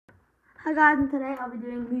Hi guys, and today I'll be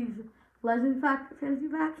doing these legend facts, fantasy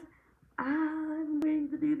facts. I'm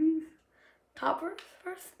waiting to do these. Toppers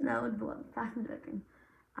first? No, it's the one. Fast and joking.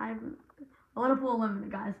 I want to pull a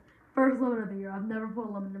limited, guys. First limited of the year. I've never pulled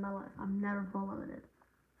a limited in my life. I've never pulled a limited.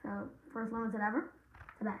 So, first limited ever?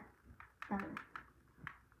 Today. Ever.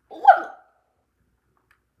 What?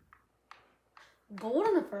 Gold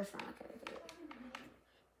in the first round. Okay.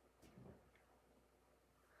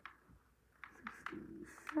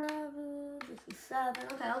 67.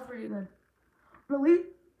 Okay, that was pretty good. Really?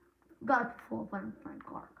 Got a full Frank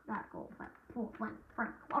Clark. Got a full Frank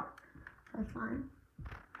Clark. That's fine.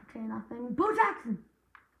 Okay, nothing. Bo Jackson!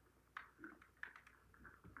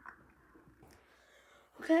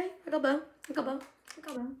 Okay, I got Bo.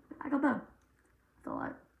 So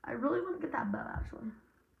I really want to get that Bo, actually.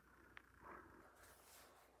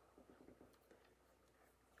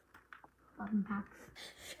 Packs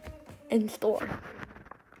in store.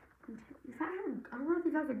 I don't know if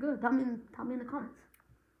these guys are good. Tell me in the comments.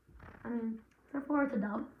 I mean, so far it's a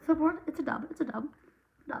dub. It's a dub.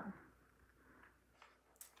 I'm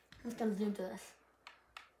just gonna zoom to this.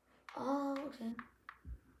 Oh, okay.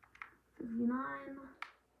 69.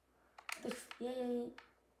 68. I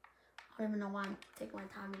don't even know why I'm taking my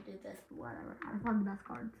time to do this. Whatever. I found the best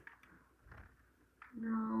cards.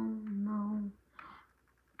 No.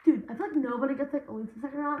 Dude, I feel like nobody gets like elites in the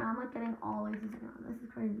second round, and I'm like getting all elites in the second round. This is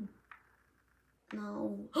crazy.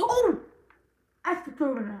 No. Oh! I skipped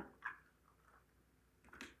over that.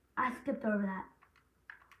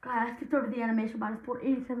 God, I skipped over the animation, but I just pulled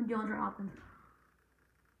 87 DeAndre Hopkins.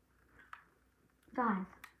 Guys,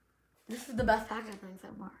 this is the best pack I think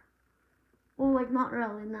so far. Well, like not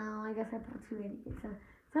really. No, I guess I pulled 280.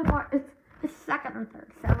 So far it's second or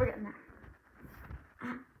third. So we're getting there.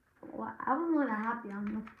 Well, I wasn't really that happy.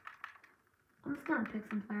 I'm just gonna pick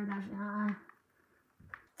some players actually.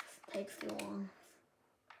 This takes too long.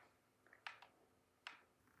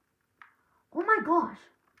 Oh my gosh.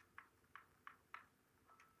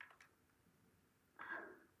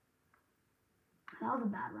 That was a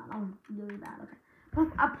bad round. That was really bad. Okay. But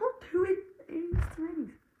I pulled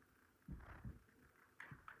 280s.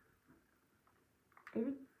 80?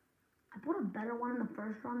 I pulled a better one in the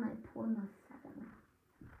first round than I pulled in the second round.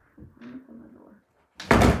 Let me open my door.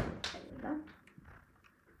 There you go.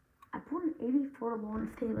 I pulled an 84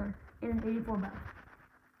 Lawrence Taylor and an 84 Bell.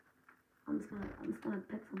 I'm just gonna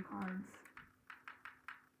pick some cards.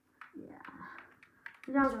 Yeah.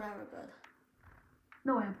 These guys are never good.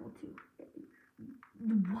 No way I pulled 2.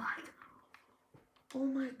 What? Oh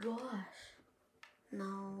my gosh.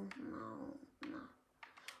 No.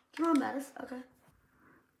 Jerome Bettis, okay.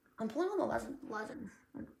 I'm pulling all the legends.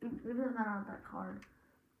 Like, even if I don't have that card.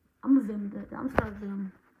 I'm gonna zoom it. I'm just gonna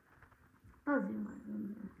zoom.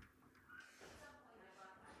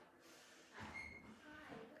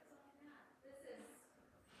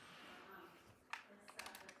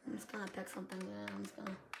 I'm just gonna pick something good.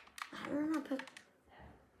 I don't know, pick.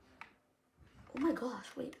 Oh my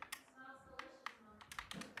gosh, wait.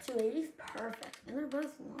 280's perfect. And they're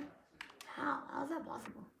both long. How is that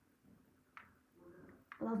possible?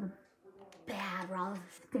 Well, that was a bad round. That was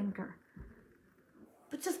a stinker.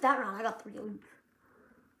 But just that round, I got 3 elites.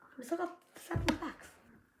 We still got 7 packs.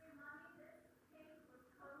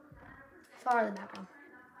 Sorry, the background.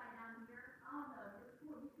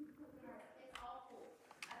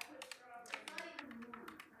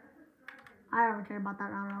 I don't care about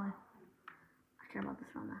that round, really. I care about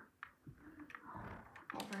this round, though.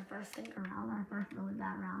 That was our first stinker round. Our first really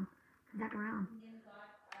bad round. Second round.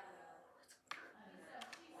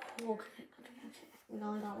 Okay. We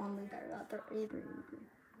only got one lead there. We got 33.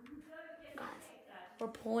 Guys, we're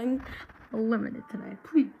pulling a limited today.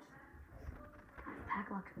 Please.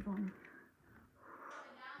 Pack luck is on.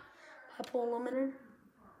 I pull a limited.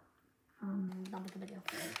 Don't make a video.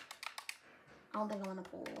 I don't think I'm gonna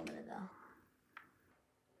pull a limited though.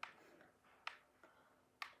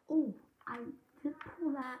 Oh, I did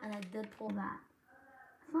pull that and I did pull that.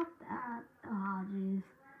 It's not that. Ah, jeez.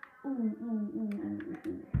 Ooh.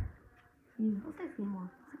 Let's take Seymour.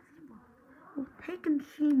 We're taking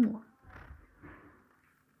Seymour.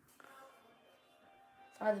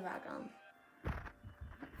 Sorry, the background.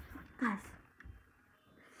 Guys,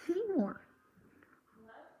 Seymour.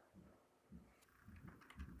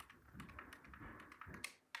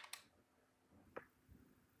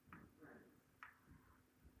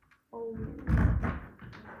 Oh.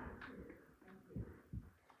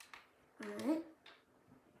 Alright.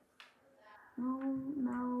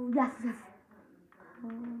 No. Yes.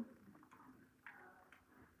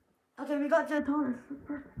 Okay, we got Jed Thomas.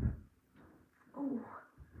 Perfect. Oh.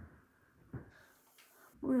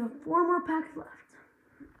 We have 4 more packs left.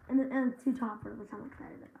 And 2 toppers, which I'm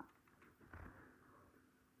excited about.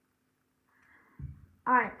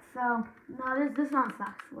 Alright, so now this one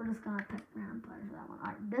sucks. We're just gonna pick random players for that one.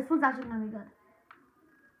 Alright, this one's actually gonna be good.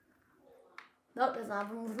 Nope, this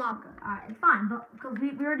one's not good. Alright, it's fine, but because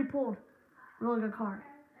we already pulled a really good card.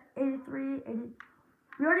 83, 80.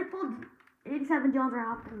 We already pulled 87 DeAndre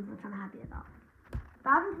Hopkins, which I'm happy about. But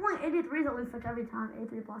I've been pulling 83s at least like every time,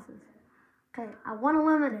 83 pluses. Okay, I won a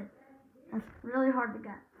limited. That's really hard to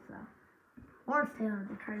get, so. Lawrence Taylor would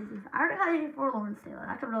be crazy. I already got 84 Lawrence Taylor.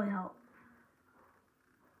 That could really help.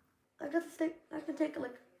 I could take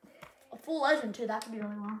like a full legend too. That could be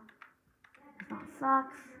really well. This not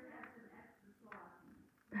sucks.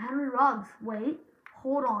 Henry Ruggs. Wait.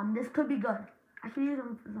 Hold on. This could be good. I could use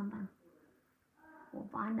him for something. We'll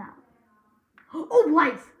find out. Oh,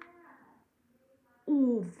 lights!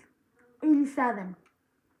 Ooh. 87.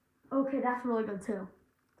 Okay, that's really good too.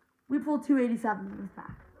 We pulled 2 87s in this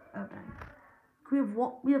pack. Okay. We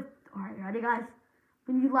have, alright, ready guys?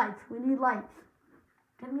 We need lights. We need lights.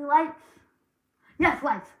 Give me lights. Yes,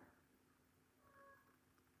 lights.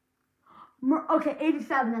 Okay,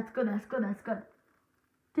 87. That's good. That's good. That's good.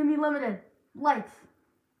 Give me limited. Lights.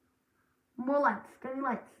 More lights. Give me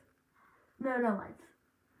lights. No lights.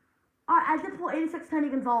 Alright, I did pull 86 Tony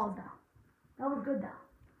Gonzalez though. That was good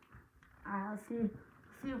though. Alright, let's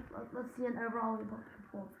see an overall we pulled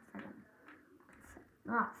for a second.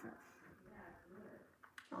 Not six.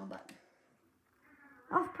 Wrong button.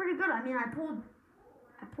 That was pretty good. I mean, I pulled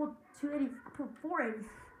 280. I pulled 480s,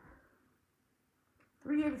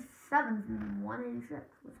 387s, and 186.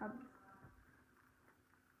 Which I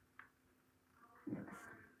missed.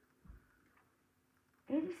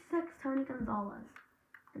 86 Tony Gonzalez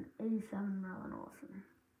and 87 Merlin Olsen.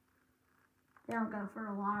 They don't go for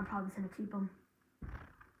a lot. I'm probably gonna keep them.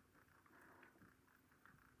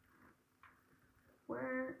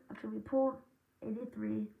 Okay, we pulled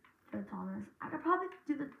 83 Joe Thomas. I could probably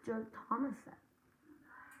do the Joe Thomas set.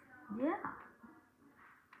 Yeah.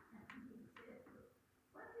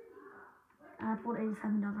 And I pulled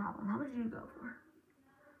 87 Delta Hopkins. How much did you go for?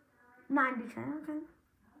 90K, okay.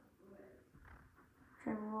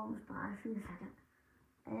 Okay, we'll buy for a second.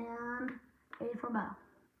 And 84 Bell.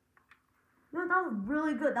 You know, that was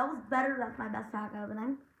really good. That was better than my best pack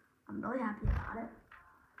opening. I'm really happy about it.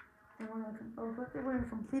 And we're going to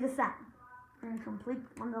complete a set. We're going to complete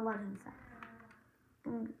one of the legend sets.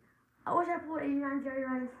 And I wish I pulled 89 Jerry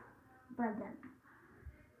Rice, but I didn't.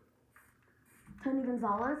 Tony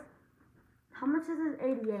Gonzalez. How much is his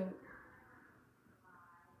 88?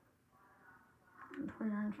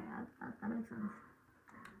 29K. That makes sense.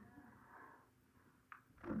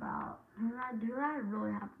 About who did I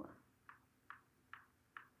really have with?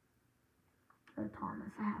 Joe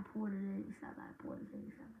Thomas. I have pulled it 87. I pulled it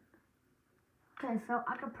 87. Okay, so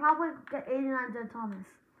I could probably get 89 Joe Thomas.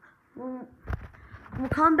 We'll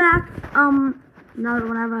come back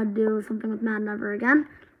whenever I do something with Madden ever again,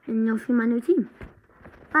 and you'll see my new team.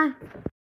 Bye.